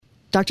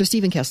Dr.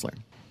 Stephen Kessler,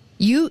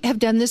 you have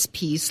done this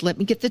piece. Let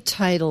me get the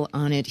title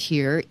on it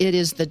here. It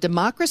is The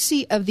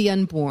Democracy of the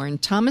Unborn,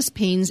 Thomas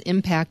Paine's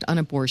Impact on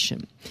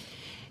Abortion.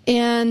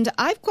 And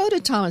I've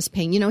quoted Thomas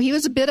Paine. You know, he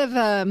was a bit of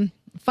a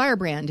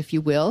firebrand, if you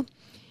will.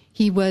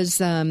 He was,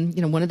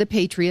 one of the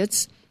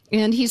patriots,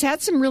 and he's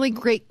had some really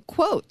great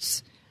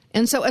quotes.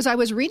 And so as I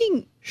was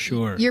reading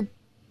your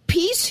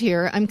piece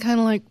here, I'm kind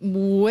of like,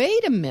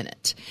 wait a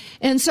minute.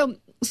 And so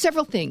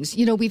several things.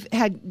 You know, we've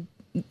had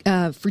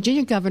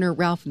Virginia Governor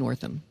Ralph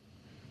Northam.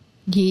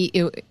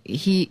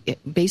 He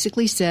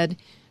basically said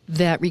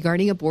that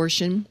regarding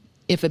abortion,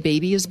 if a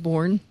baby is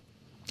born,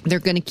 they're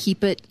going to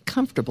keep it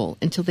comfortable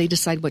until they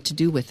decide what to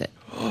do with it.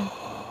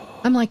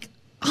 I'm like,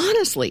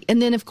 honestly.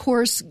 And then, of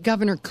course,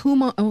 Governor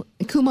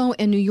Cuomo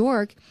in New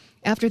York,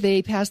 after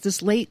they passed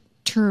this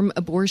late-term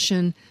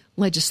abortion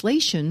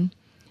legislation,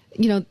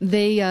 you know,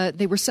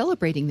 they were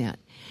celebrating that.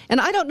 And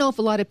I don't know if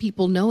a lot of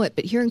people know it,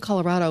 but here in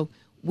Colorado,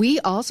 we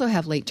also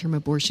have late-term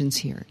abortions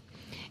here.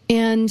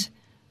 And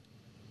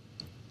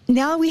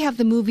now we have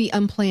the movie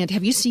Unplanned.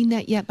 Have you seen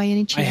that yet by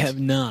any chance? I have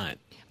not.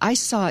 I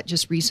saw it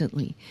just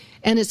recently,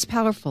 and it's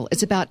powerful.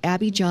 It's about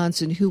Abby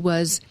Johnson, who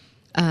was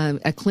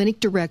a clinic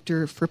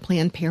director for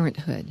Planned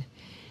Parenthood.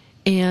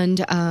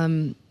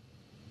 And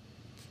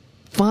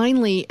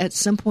finally, at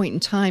some point in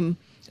time,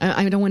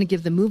 I don't want to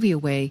give the movie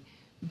away,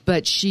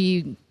 but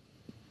she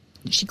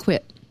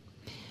quit.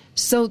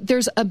 So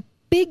there's a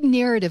big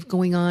narrative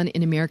going on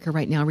in America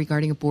right now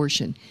regarding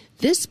abortion.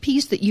 This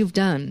piece that you've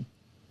done,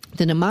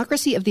 The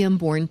Democracy of the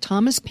Unborn,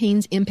 Thomas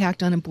Paine's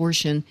Impact on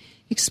Abortion,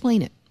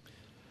 explain it.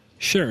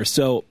 Sure.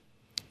 So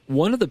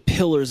one of the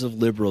pillars of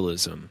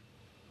liberalism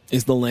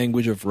is the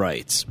language of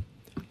rights.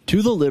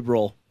 To the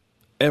liberal,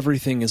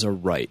 everything is a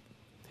right.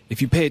 If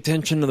you pay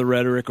attention to the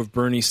rhetoric of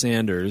Bernie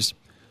Sanders,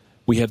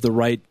 we have the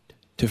right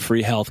to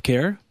free health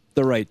care,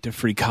 the right to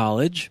free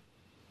college,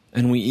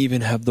 and we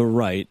even have the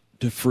right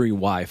to free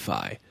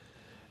Wi-Fi.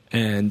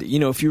 And, you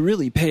know, if you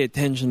really pay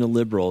attention to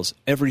liberals,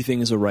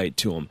 everything is a right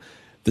to them.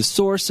 The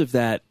source of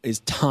that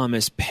is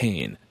Thomas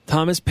Paine.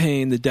 Thomas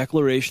Paine, the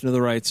Declaration of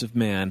the Rights of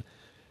Man,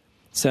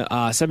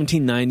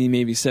 1790,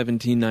 maybe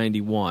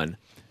 1791.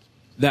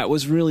 That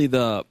was really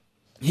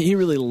he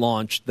really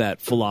launched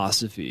that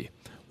philosophy.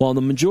 While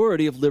the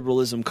majority of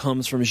liberalism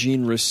comes from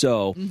Jean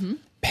Rousseau,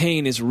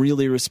 Paine is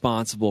really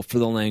responsible for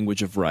the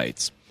language of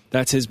rights.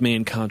 That's his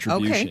main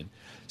contribution. Okay.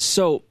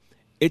 So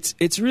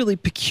it's really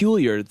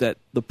peculiar that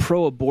the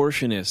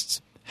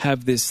pro-abortionists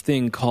have this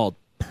thing called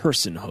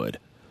personhood.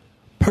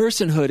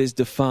 Personhood is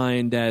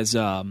defined as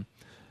the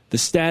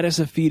status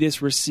a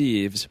fetus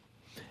receives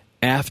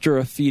after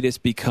a fetus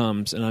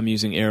becomes, and I'm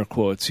using air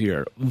quotes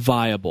here,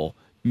 viable,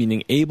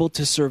 meaning able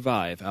to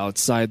survive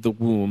outside the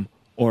womb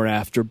or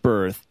after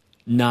birth,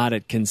 not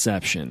at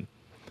conception.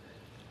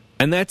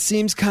 And that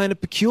seems kind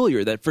of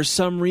peculiar, that for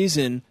some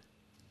reason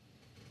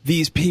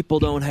these people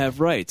don't have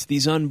rights.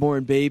 These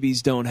unborn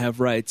babies don't have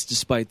rights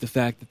despite the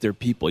fact that they're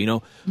people. You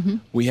know,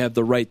 we have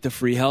the right to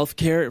free health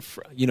care,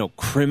 you know,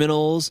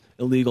 criminals,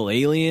 illegal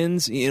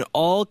aliens, you know,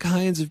 all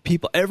kinds of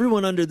people.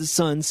 Everyone under the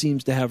sun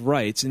seems to have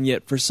rights, and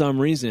yet for some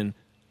reason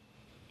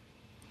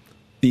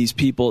these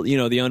people, you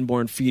know, the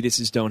unborn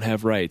fetuses don't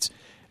have rights.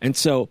 And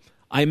so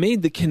I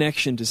made the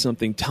connection to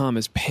something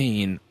Thomas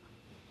Paine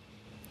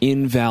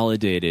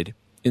invalidated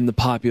in the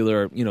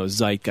popular, you know,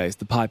 zeitgeist,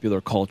 the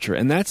popular culture.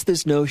 And that's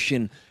this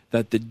notion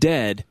that the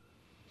dead,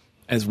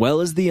 as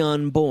well as the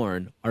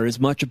unborn, are as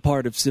much a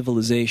part of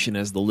civilization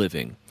as the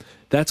living.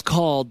 That's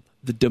called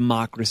the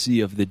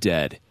democracy of the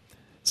dead,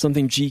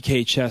 something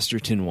G.K.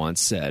 Chesterton once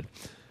said.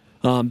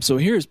 So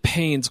here's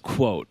Paine's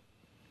quote.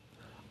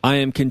 "I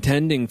am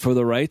contending for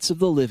the rights of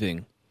the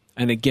living,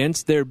 and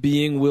against their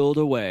being willed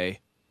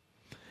away,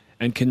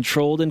 and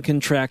controlled and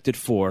contracted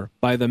for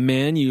by the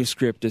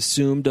manuscript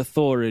assumed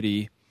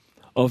authority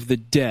of the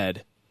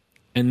dead,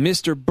 and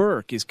Mr.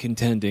 Burke is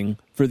contending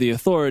for the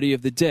authority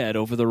of the dead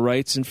over the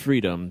rights and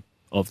freedom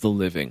of the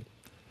living."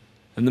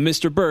 And the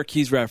Mr. Burke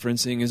he's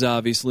referencing is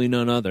obviously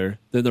none other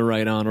than the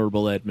Right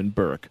Honorable Edmund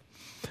Burke.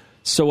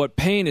 So what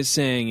Paine is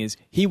saying is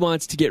he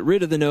wants to get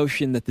rid of the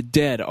notion that the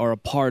dead are a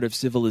part of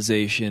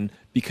civilization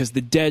because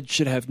the dead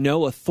should have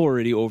no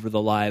authority over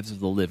the lives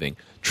of the living.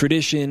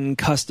 Tradition,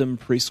 custom,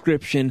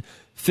 prescription,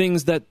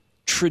 things that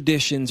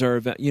traditions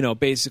are, you know,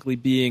 basically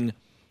being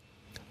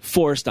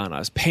forced on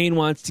us. Paine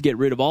wants to get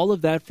rid of all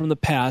of that from the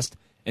past,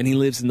 and he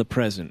lives in the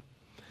present.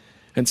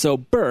 And so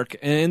Burke,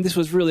 and this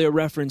was really a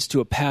reference to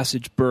a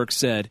passage Burke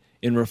said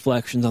in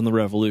Reflections on the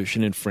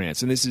Revolution in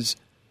France, and this is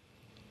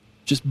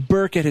just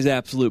Burke at his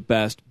absolute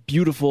best.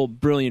 Beautiful,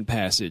 brilliant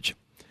passage.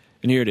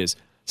 And here it is.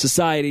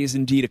 "Society is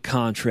indeed a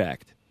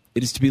contract.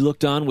 It is to be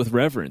looked on with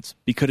reverence,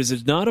 because it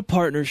is not a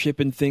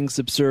partnership in things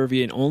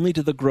subservient only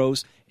to the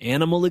gross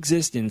animal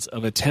existence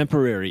of a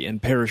temporary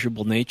and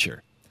perishable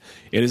nature.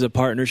 It is a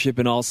partnership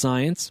in all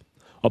science,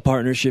 a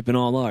partnership in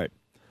all art,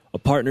 a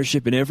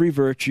partnership in every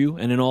virtue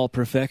and in all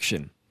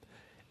perfection.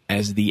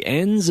 As the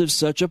ends of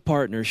such a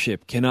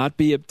partnership cannot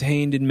be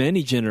obtained in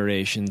many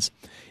generations,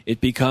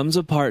 it becomes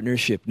a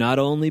partnership not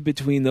only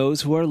between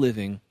those who are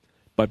living,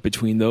 but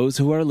between those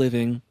who are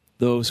living,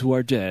 those who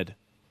are dead,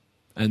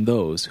 and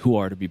those who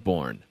are to be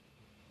born.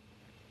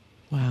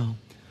 Wow.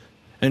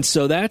 And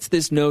so that's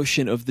this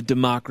notion of the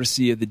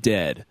democracy of the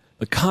dead,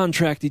 the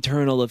contract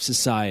eternal of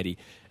society,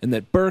 and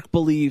that Burke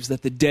believes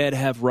that the dead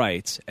have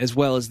rights as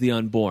well as the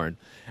unborn.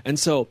 And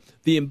so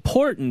the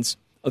importance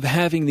of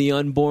having the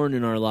unborn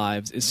in our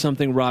lives is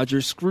something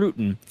Roger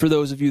Scruton, for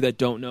those of you that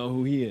don't know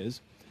who he is,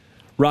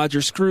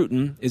 Roger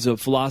Scruton is a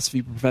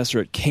philosophy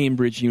professor at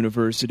Cambridge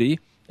University,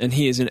 and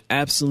he is an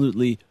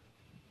absolutely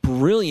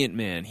brilliant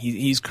man.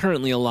 He's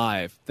currently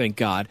alive, thank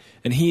God,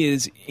 and he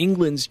is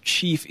England's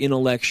chief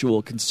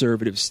intellectual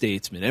conservative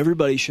statesman.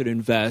 Everybody should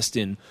invest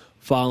in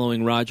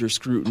following Roger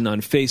Scruton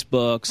on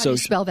Facebook. How do you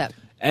spell that?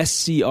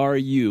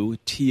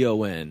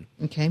 Scruton.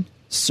 Okay.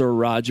 Sir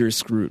Roger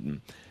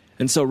Scruton.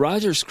 And so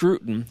Roger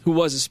Scruton, who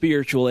was a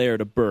spiritual heir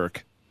to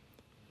Burke,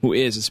 who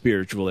is a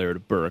spiritual heir to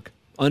Burke,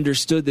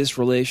 understood this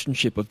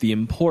relationship of the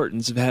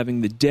importance of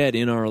having the dead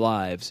in our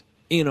lives,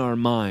 in our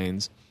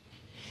minds.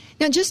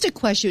 Now, just a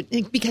question,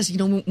 because,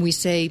 when we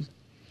say,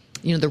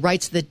 the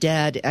rights of the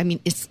dead, I mean,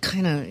 it's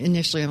kind of,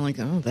 initially I'm like,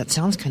 oh, that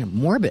sounds kind of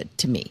morbid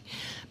to me.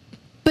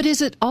 But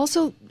is it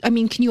also,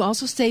 can you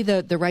also say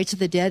the rights of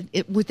the dead,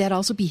 would that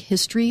also be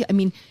history? I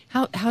mean,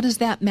 how does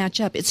that match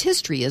up? It's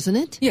history, isn't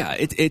it? Yeah,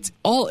 it's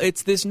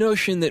this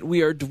notion that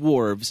we are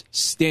dwarves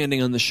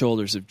standing on the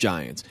shoulders of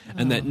giants,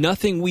 and that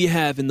nothing we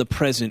have in the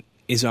present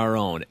is our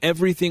own.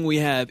 Everything we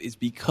have is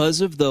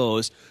because of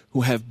those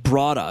who have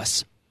brought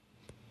us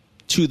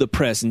to the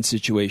present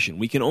situation.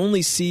 We can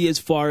only see as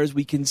far as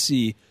we can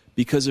see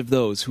because of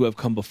those who have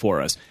come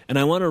before us. And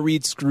I want to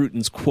read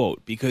Scruton's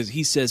quote because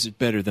he says it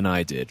better than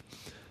I did.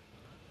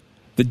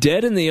 The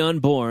dead and the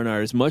unborn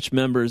are as much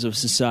members of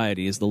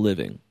society as the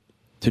living.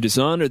 To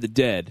dishonor the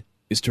dead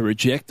is to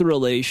reject the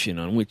relation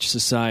on which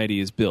society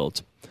is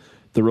built,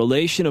 the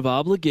relation of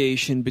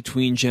obligation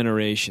between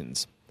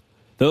generations.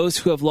 Those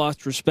who have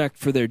lost respect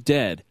for their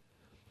dead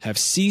have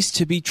ceased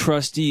to be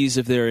trustees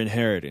of their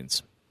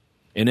inheritance.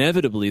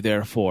 Inevitably,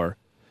 therefore,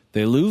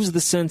 they lose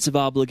the sense of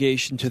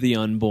obligation to the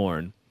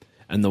unborn,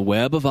 and the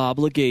web of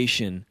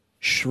obligation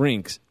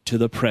shrinks to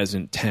the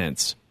present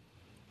tense.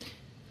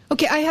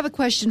 Okay, I have a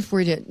question for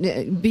you.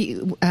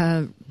 We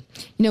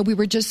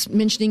were just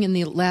mentioning in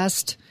the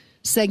last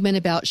segment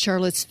about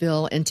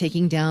Charlottesville and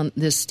taking down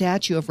this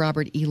statue of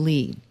Robert E.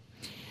 Lee.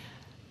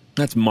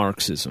 That's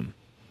Marxism.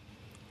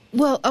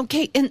 Well,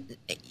 okay, and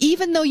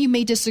even though you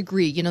may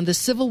disagree, the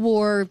Civil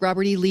War,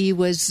 Robert E. Lee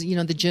was,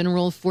 the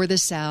general for the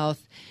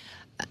South,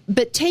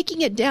 but taking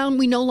it down,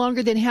 we no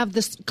longer then have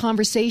this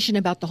conversation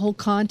about the whole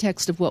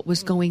context of what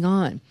was going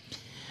on.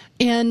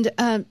 And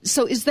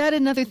so is that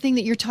another thing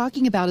that you're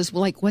talking about is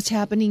like what's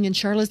happening in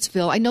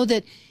Charlottesville? I know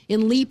that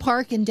in Lee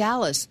Park in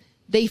Dallas,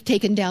 they've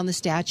taken down the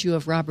statue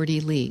of Robert E.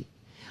 Lee.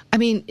 I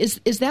mean, is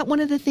that one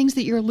of the things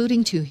that you're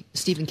alluding to,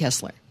 Stephen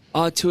Kessler?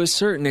 To a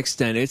certain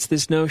extent, it's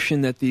this notion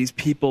that these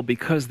people,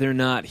 because they're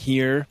not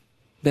here,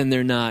 then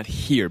they're not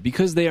here.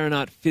 Because they are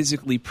not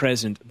physically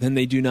present, then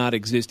they do not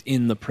exist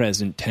in the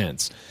present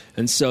tense.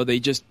 And so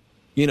they just,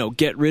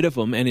 get rid of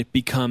them, and it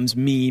becomes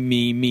me,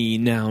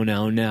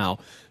 now.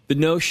 The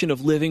notion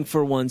of living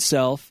for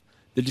oneself,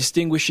 the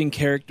distinguishing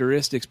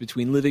characteristics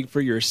between living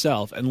for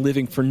yourself and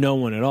living for no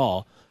one at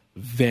all,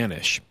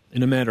 vanish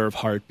in a matter of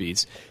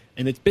heartbeats.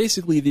 And it's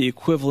basically the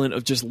equivalent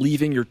of just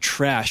leaving your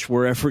trash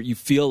wherever you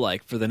feel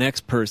like for the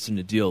next person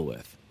to deal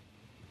with.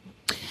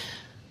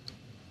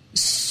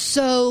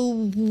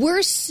 So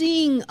we're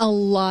seeing a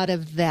lot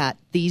of that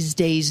these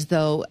days,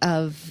 though,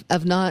 of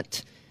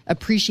not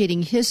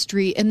appreciating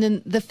history. And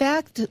then the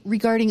fact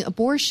regarding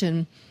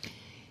abortion,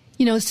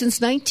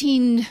 since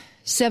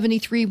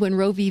 1973 when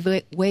Roe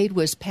v. Wade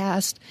was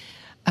passed,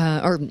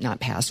 or not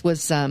passed,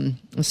 was a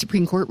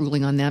Supreme Court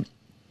ruling on that,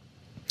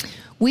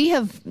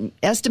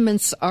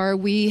 estimates are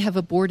we have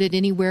aborted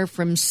anywhere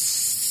from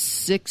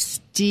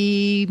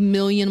 60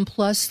 million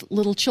plus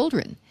little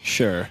children.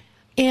 Sure.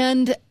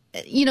 And,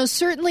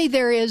 certainly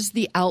there is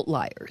the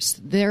outliers.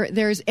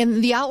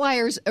 And the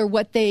outliers are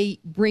what they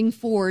bring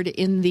forward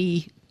in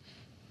the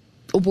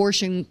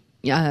abortion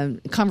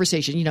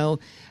conversation,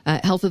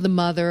 health of the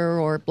mother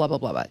or blah, blah,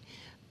 blah, blah.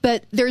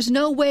 But there's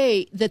no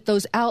way that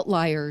those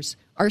outliers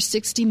are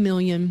 60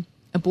 million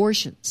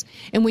abortions.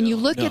 And when you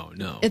look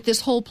at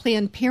this whole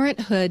Planned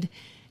Parenthood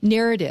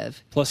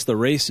narrative. Plus the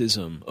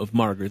racism of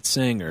Margaret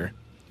Sanger,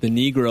 the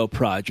Negro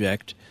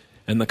Project,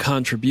 and the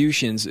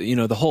contributions,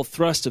 the whole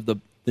thrust of the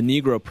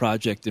Negro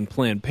Project and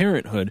Planned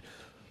Parenthood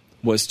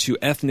was to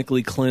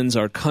ethnically cleanse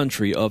our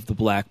country of the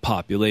black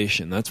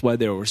population. That's why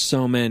there were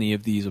so many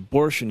of these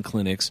abortion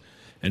clinics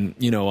and,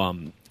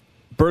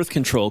 birth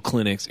control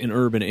clinics in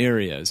urban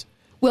areas.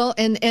 Well,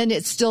 and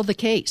it's still the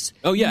case.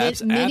 Oh, yeah,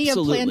 Many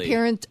absolutely. of Planned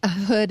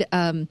Parenthood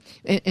and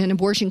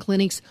abortion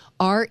clinics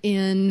are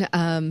in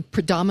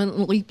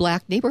predominantly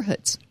black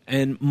neighborhoods.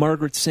 And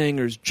Margaret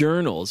Sanger's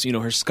journals,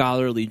 her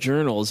scholarly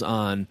journals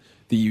on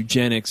the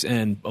eugenics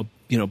and,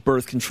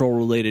 birth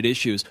control-related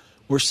issues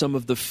were some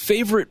of the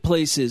favorite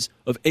places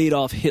of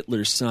Adolf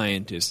Hitler's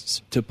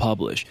scientists to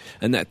publish.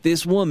 And that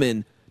this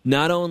woman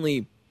not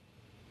only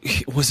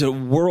was a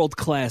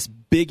world-class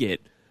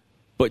bigot,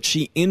 but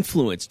she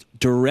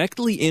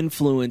directly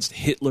influenced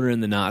Hitler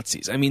and the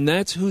Nazis. I mean,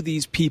 that's who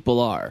these people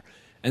are.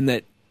 And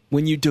that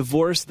when you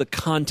divorce the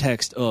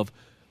context of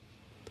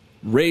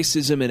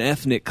racism and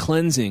ethnic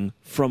cleansing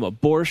from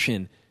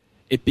abortion,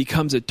 it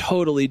becomes a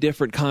totally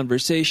different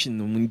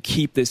conversation when you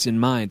keep this in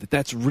mind, that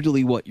that's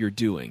really what you're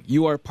doing.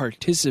 You are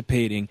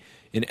participating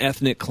in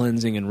ethnic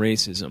cleansing and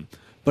racism.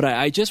 But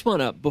I just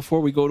want to,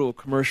 before we go to a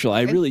commercial,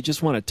 I really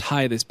just want to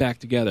tie this back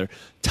together.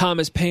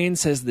 Thomas Paine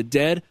says the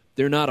dead,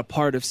 they're not a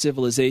part of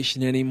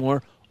civilization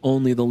anymore,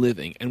 only the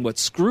living. And what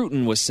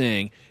Scruton was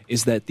saying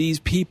is that these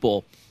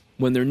people,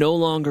 when they're no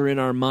longer in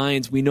our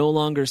minds, we no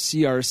longer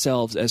see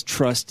ourselves as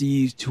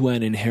trustees to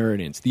an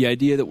inheritance. The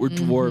idea that we're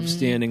dwarves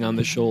standing on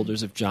the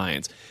shoulders of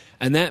giants.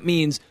 And that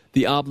means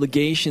the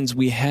obligations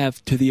we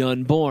have to the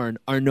unborn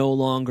are no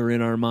longer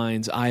in our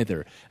minds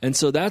either. And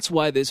so that's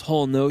why this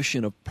whole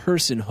notion of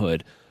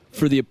personhood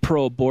for the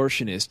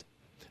pro-abortionist,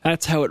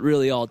 that's how it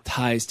really all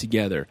ties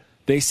together.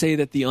 They say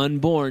that the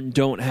unborn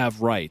don't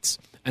have rights,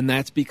 and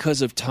that's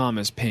because of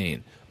Thomas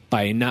Paine.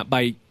 By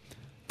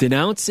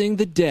denouncing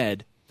the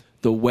dead,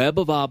 the web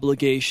of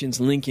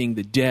obligations linking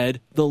the dead,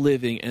 the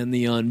living, and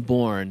the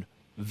unborn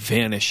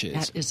vanishes.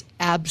 That is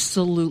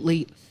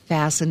absolutely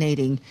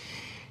fascinating.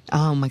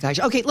 Oh, my gosh.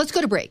 Okay, let's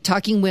go to break.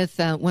 Talking with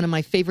one of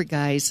my favorite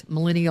guys,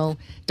 millennial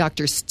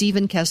Dr.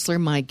 Stephen Kessler,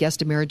 my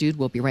guest Ameridude.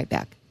 We'll be right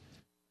back.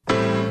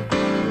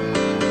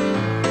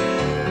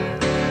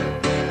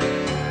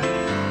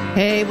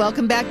 Hey,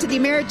 welcome back to the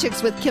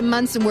Americhicks with Kim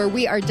Munson, where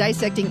we are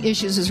dissecting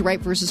issues as right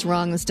versus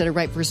wrong instead of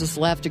right versus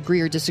left, agree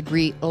or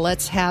disagree.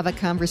 Let's have a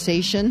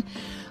conversation.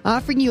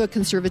 Offering you a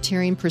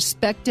conservatarian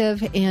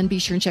perspective, and be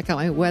sure and check out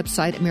my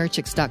website,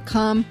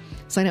 americhicks.com.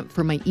 Sign up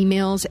for my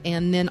emails,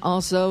 and then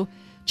also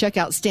check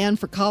out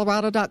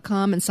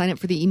standforcolorado.com and sign up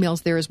for the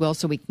emails there as well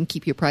so we can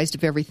keep you apprised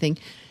of everything.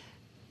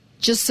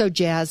 Just so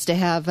jazzed to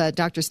have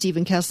Dr.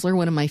 Stephen Kessler,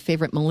 one of my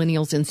favorite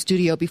millennials, in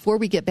studio. Before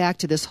we get back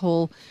to this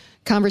whole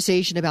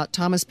conversation about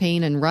Thomas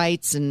Paine and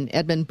rights and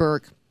Edmund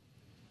Burke,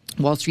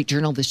 Wall Street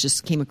Journal, this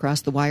just came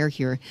across the wire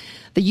here.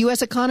 The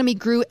U.S. economy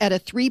grew at a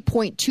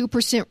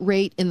 3.2%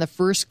 rate in the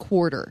first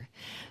quarter.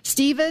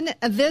 Stephen,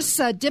 this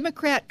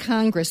Democrat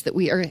Congress that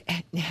we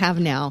have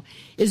now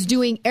is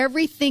doing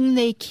everything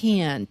they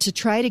can to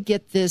try to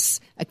get this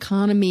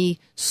economy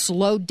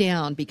slowed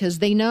down, because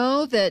they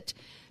know that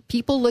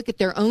people look at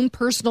their own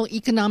personal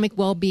economic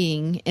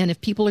well-being, and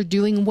if people are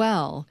doing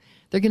well,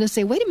 they're going to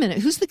say, wait a minute,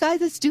 who's the guy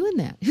that's doing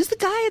that? Who's the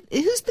guy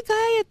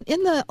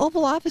in the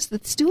Oval Office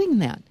that's doing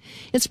that?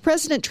 It's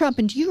President Trump.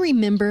 And do you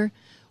remember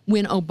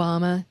when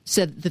Obama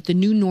said that the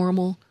new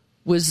normal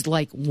was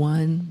like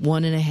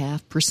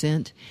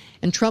 1.5%?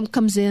 And Trump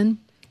comes in,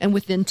 and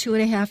within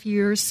 2.5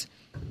 years,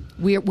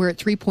 we're at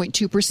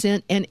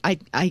 3.2%. And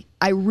I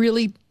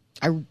really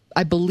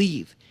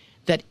believe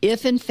that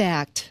if, in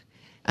fact,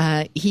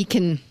 he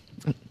can,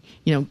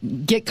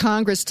 get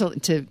Congress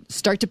to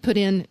start to put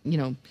in,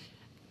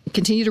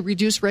 continue to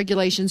reduce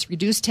regulations,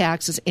 reduce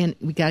taxes, and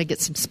we got to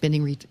get some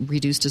spending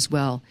reduced as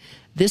well.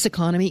 This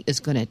economy is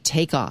going to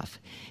take off,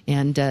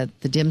 and the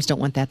Dems don't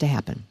want that to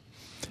happen.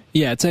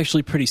 Yeah, it's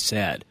actually pretty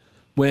sad.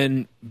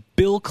 When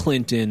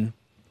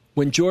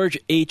George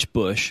H.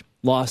 Bush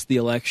lost the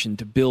election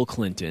to Bill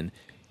Clinton,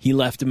 he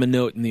left him a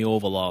note in the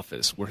Oval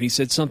Office where he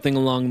said something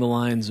along the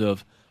lines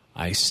of,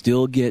 "I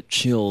still get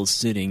chills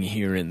sitting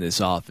here in this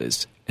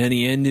office." And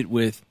he ended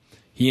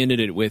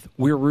it with,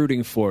 "We're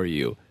rooting for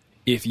you.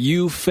 If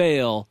you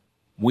fail,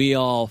 we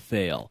all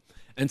fail."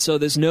 And so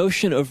this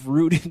notion of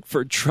rooting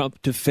for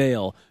Trump to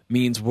fail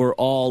means we're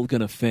all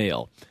going to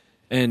fail.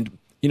 And,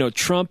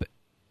 Trump,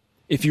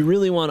 if you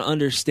really want to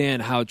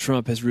understand how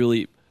Trump has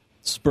really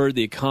spurred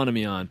the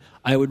economy on,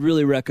 I would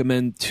really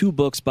recommend 2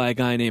 books by a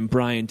guy named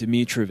Brian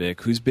Dimitrovic,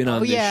 who's been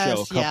on this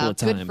show a couple of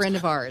times. Good friend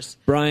of ours.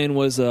 Brian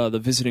was the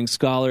visiting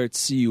scholar at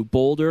CU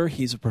Boulder.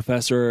 He's a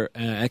professor,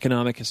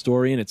 economic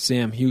historian at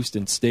Sam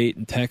Houston State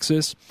in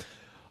Texas.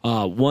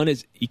 One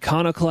is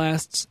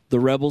Iconoclasts, the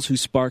rebels who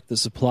sparked the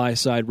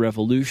supply-side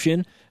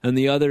revolution, and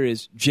the other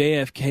is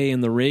JFK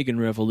and the Reagan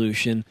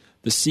Revolution,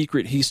 the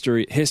secret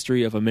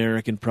history of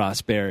American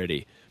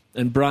prosperity.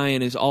 And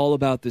Brian is all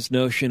about this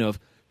notion of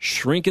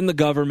shrinking the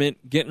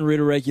government, getting rid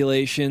of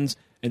regulations,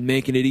 and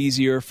making it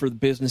easier for the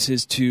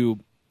businesses to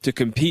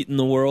compete in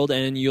the world,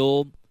 and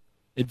you'll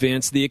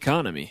advance the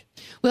economy.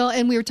 Well,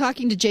 and we were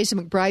talking to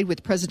Jason McBride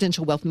with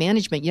Presidential Wealth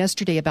Management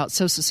yesterday about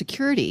Social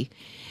Security.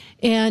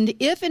 And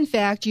if, in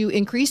fact, you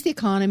increase the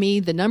economy,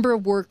 the number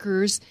of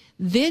workers,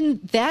 then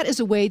that is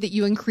a way that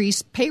you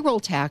increase payroll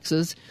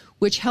taxes,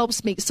 which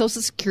helps make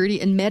Social Security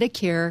and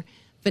Medicare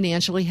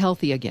financially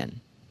healthy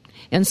again.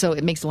 And so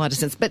it makes a lot of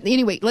sense. But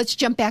anyway, let's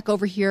jump back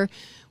over here.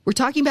 We're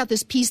talking about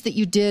this piece that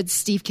you did,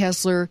 Steve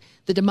Kessler,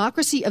 The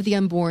Democracy of the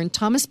Unborn,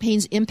 Thomas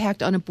Paine's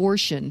Impact on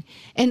Abortion.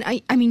 And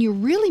I mean, you're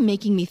really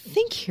making me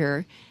think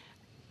here.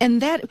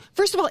 And that,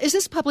 first of all, is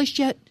this published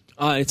yet?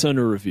 It's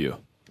under review.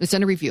 It's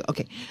under review.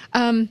 Okay.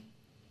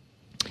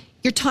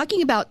 You're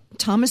talking about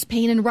Thomas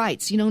Paine and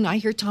rights. And I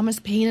hear Thomas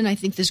Paine and I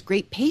think this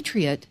great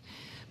patriot,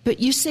 but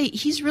you say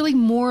he's really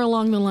more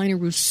along the line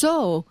of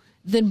Rousseau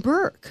than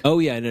Burke. Oh,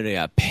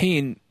 yeah.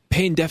 Paine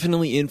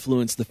definitely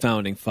influenced the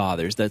founding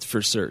fathers, that's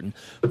for certain.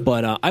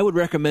 But I would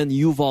recommend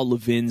Yuval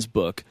Levin's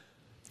book,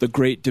 The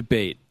Great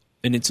Debate,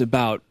 and it's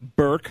about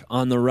Burke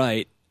on the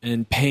right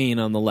and Paine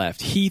on the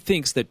left. He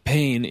thinks that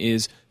Paine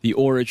is the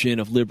origin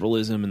of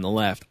liberalism in the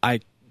left.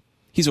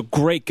 He's a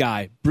great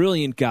guy,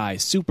 brilliant guy,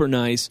 super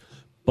nice,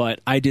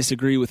 but I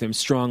disagree with him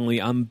strongly.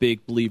 I'm a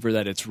big believer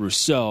that it's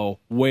Rousseau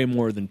way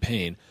more than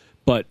Paine.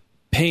 But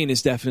Paine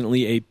is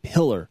definitely a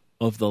pillar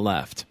of the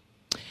left.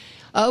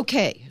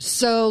 Okay,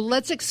 so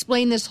let's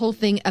explain this whole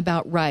thing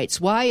about rights.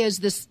 Why is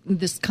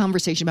this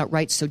conversation about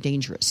rights so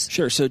dangerous?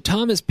 Sure. So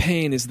Thomas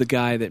Paine is the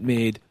guy that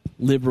made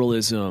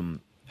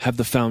liberalism have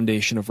the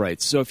foundation of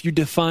rights. So if you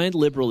defined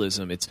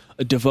liberalism, it's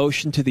a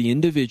devotion to the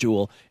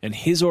individual and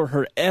his or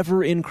her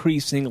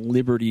ever-increasing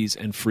liberties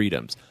and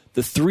freedoms.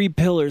 The three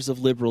pillars of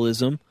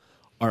liberalism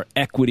are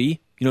equity.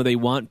 They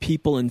want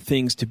people and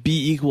things to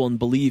be equal and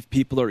believe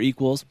people are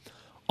equals.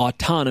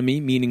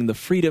 Autonomy, meaning the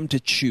freedom to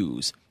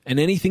choose.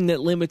 And anything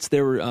that limits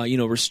their,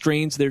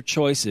 restrains their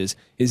choices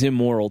is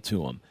immoral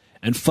to them.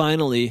 And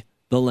finally,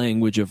 the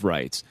language of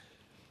rights.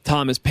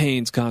 Thomas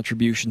Paine's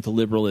contribution to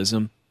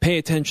liberalism. Pay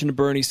attention to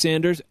Bernie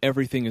Sanders.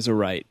 Everything is a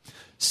right.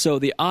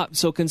 So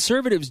so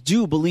conservatives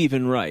do believe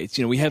in rights.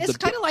 We have it's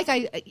kind of like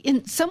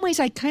in some ways,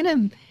 I kind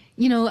of,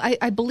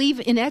 I believe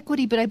in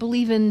equity, but I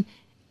believe in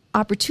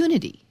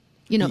opportunity.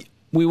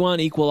 We want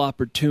equal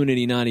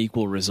opportunity, not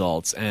equal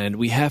results, and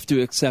we have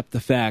to accept the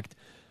fact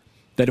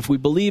that if we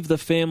believe the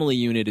family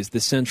unit is the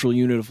central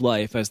unit of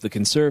life, as the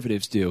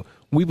conservatives do,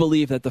 we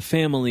believe that the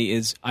family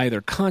is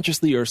either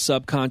consciously or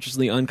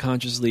subconsciously,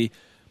 unconsciously,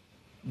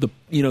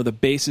 the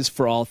basis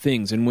for all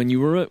things. And when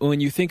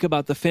you think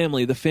about the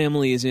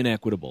family is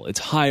inequitable. It's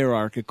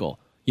hierarchical.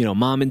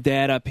 Mom and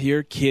dad up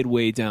here, kid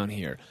way down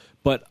here.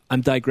 But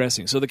I'm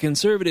digressing. So the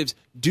conservatives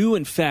do,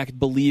 in fact,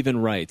 believe in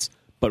rights,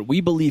 but we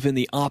believe in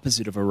the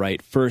opposite of a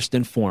right first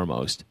and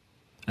foremost.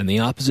 And the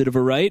opposite of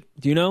a right,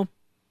 do you know?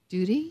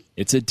 Duty?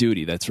 It's a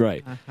duty, that's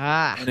right.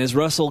 Aha. And as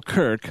Russell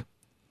Kirk,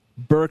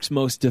 Burke's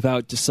most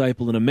devout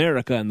disciple in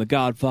America and the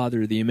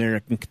godfather of the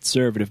American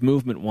conservative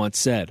movement, once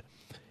said,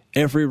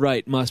 every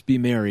right must be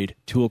married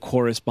to a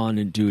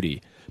correspondent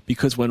duty,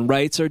 because when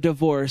rights are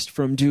divorced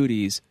from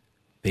duties,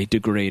 they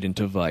degrade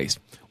into vice.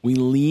 We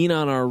lean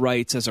on our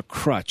rights as a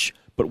crutch,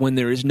 but when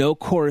there is no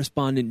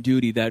correspondent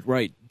duty, that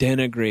right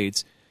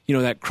denigrates,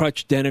 that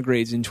crutch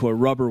denigrates into a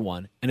rubber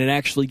one, and it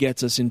actually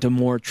gets us into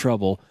more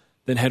trouble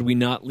than had we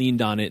not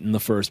leaned on it in the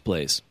first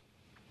place.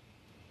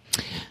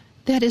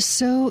 That is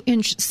so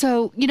interesting.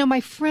 So,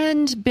 my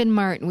friend Ben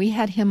Martin, we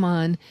had him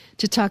on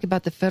to talk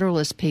about the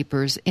Federalist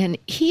Papers, and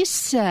he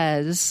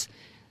says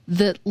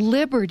that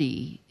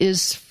liberty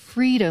is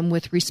freedom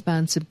with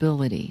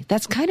responsibility.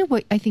 That's kind of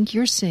what I think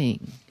you're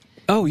saying.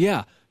 Oh,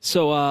 yeah.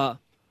 So I'm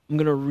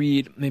going to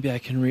read, maybe I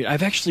can read.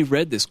 I've actually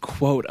read this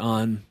quote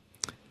on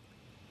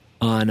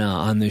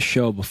this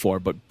show before,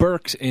 but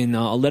Burke, in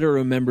a letter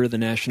to a member of the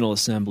National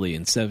Assembly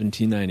in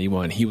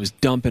 1791, he was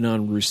dumping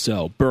on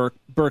Rousseau. Burke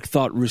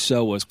thought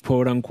Rousseau was,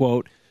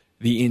 quote-unquote,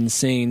 the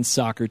insane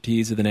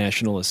Socrates of the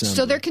National Assembly.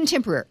 So they're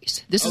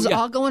contemporaries. This is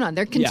all going on.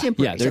 They're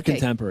contemporaries. Yeah, they're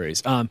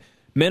contemporaries.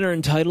 Men are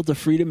entitled to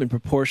freedom in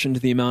proportion to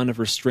the amount of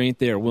restraint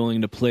they are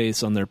willing to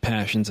place on their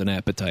passions and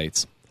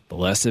appetites. The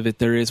less of it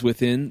there is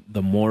within,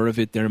 the more of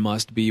it there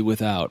must be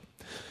without.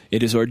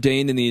 It is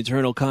ordained in the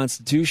eternal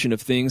constitution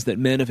of things that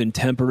men of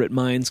intemperate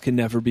minds can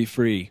never be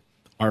free.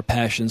 Our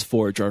passions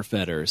forge our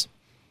fetters.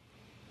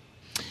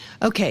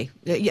 Okay,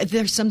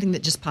 there's something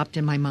that just popped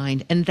in my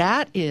mind, and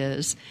that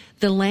is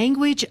the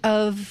language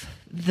of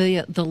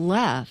the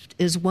left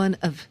is one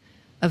of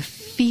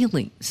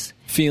feelings.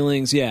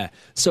 Feelings, yeah.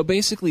 So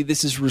basically,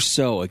 this is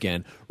Rousseau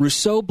again.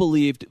 Rousseau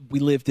believed we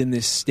lived in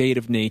this state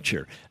of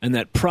nature, and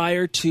that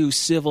prior to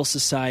civil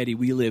society,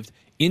 we lived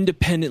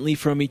independently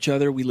from each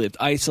other, we lived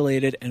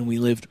isolated, and we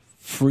lived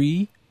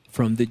free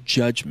from the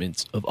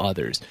judgments of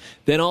others.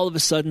 Then all of a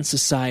sudden,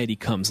 society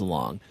comes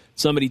along.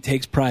 Somebody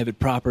takes private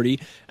property,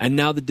 and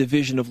now the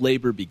division of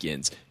labor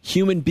begins.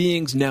 Human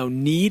beings now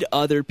need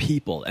other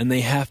people, and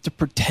they have to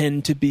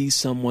pretend to be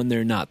someone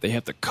they're not. They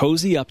have to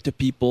cozy up to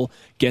people,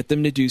 get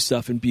them to do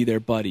stuff, and be their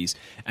buddies.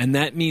 And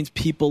that means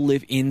people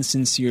live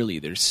insincerely.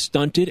 They're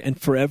stunted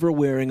and forever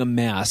wearing a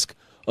mask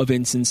of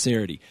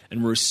insincerity.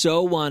 And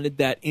Rousseau wanted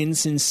that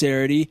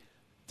insincerity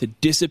to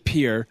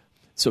disappear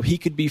so he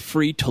could be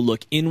free to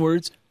look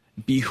inwards,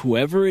 be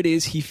whoever it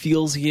is he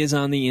feels he is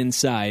on the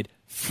inside,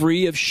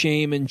 free of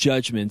shame and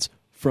judgments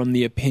from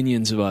the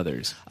opinions of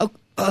others.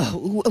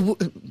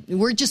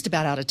 We're just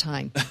about out of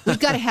time. We've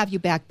got to have you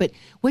back. But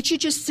what you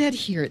just said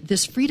here,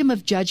 this freedom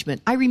of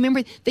judgment, I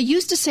remember they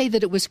used to say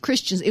that it was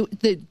Christians,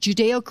 the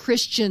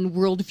Judeo-Christian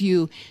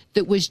worldview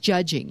that was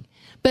judging.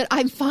 But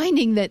I'm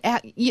finding that,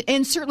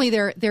 and certainly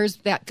there's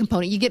that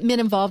component. You get men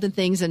involved in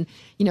things, and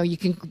you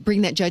can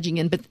bring that judging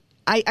in. But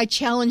I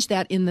challenge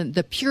that in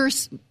the pure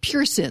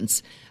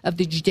sense of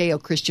the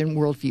Judeo-Christian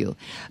worldview.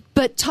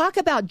 But talk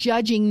about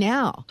judging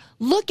now.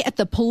 Look at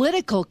the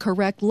political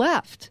correct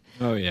left.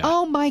 Oh, yeah.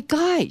 Oh, my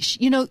gosh.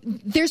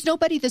 There's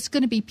nobody that's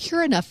going to be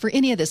pure enough for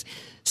any of this.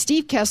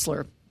 Steve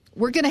Kessler,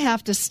 we're going to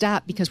have to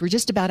stop because we're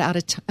just about out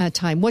of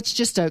time. What's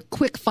just a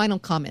quick final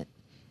comment?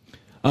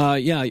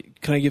 Yeah.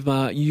 Can I give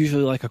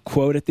usually like a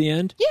quote at the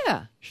end?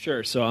 Yeah.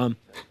 Sure. So,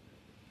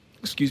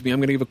 excuse me, I'm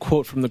going to give a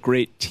quote from the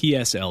great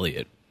T.S.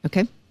 Eliot.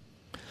 Okay.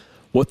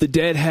 What the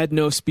dead had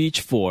no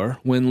speech for,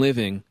 when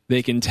living,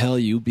 they can tell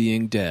you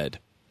being dead.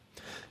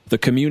 The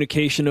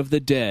communication of the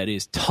dead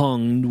is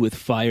tongued with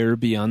fire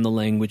beyond the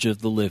language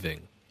of the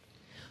living.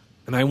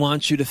 And I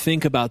want you to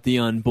think about the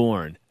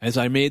unborn, as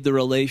I made the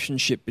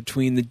relationship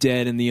between the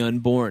dead and the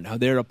unborn, how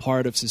they're a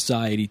part of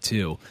society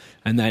too,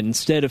 and that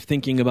instead of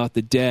thinking about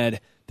the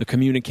dead, the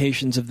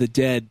communications of the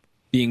dead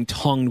being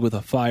tongued with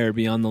a fire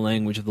beyond the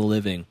language of the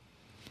living,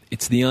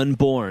 it's the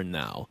unborn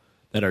now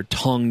that are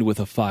tongued with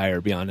a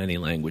fire beyond any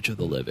language of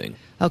the living.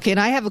 Okay, and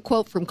I have a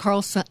quote from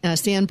Carl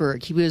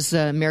Sandburg. He was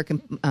an American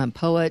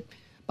poet,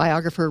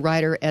 biographer,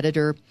 writer,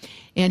 editor,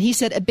 and he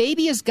said, "A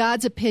baby is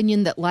God's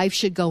opinion that life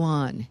should go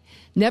on.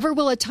 Never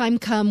will a time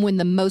come when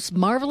the most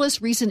marvelous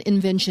recent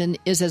invention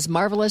is as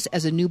marvelous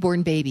as a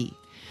newborn baby.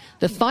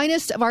 The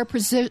finest of our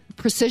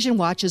precision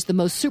watches, the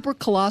most super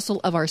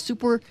colossal of our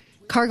super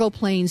cargo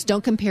planes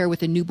don't compare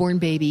with a newborn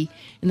baby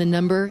in the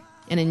number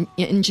and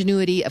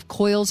ingenuity of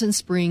coils and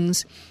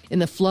springs, in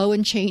the flow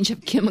and change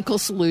of chemical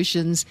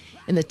solutions,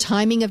 in the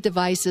timing of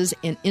devices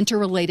and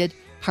interrelated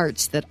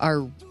parts that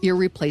are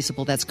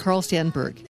irreplaceable." That's Carl Sandburg.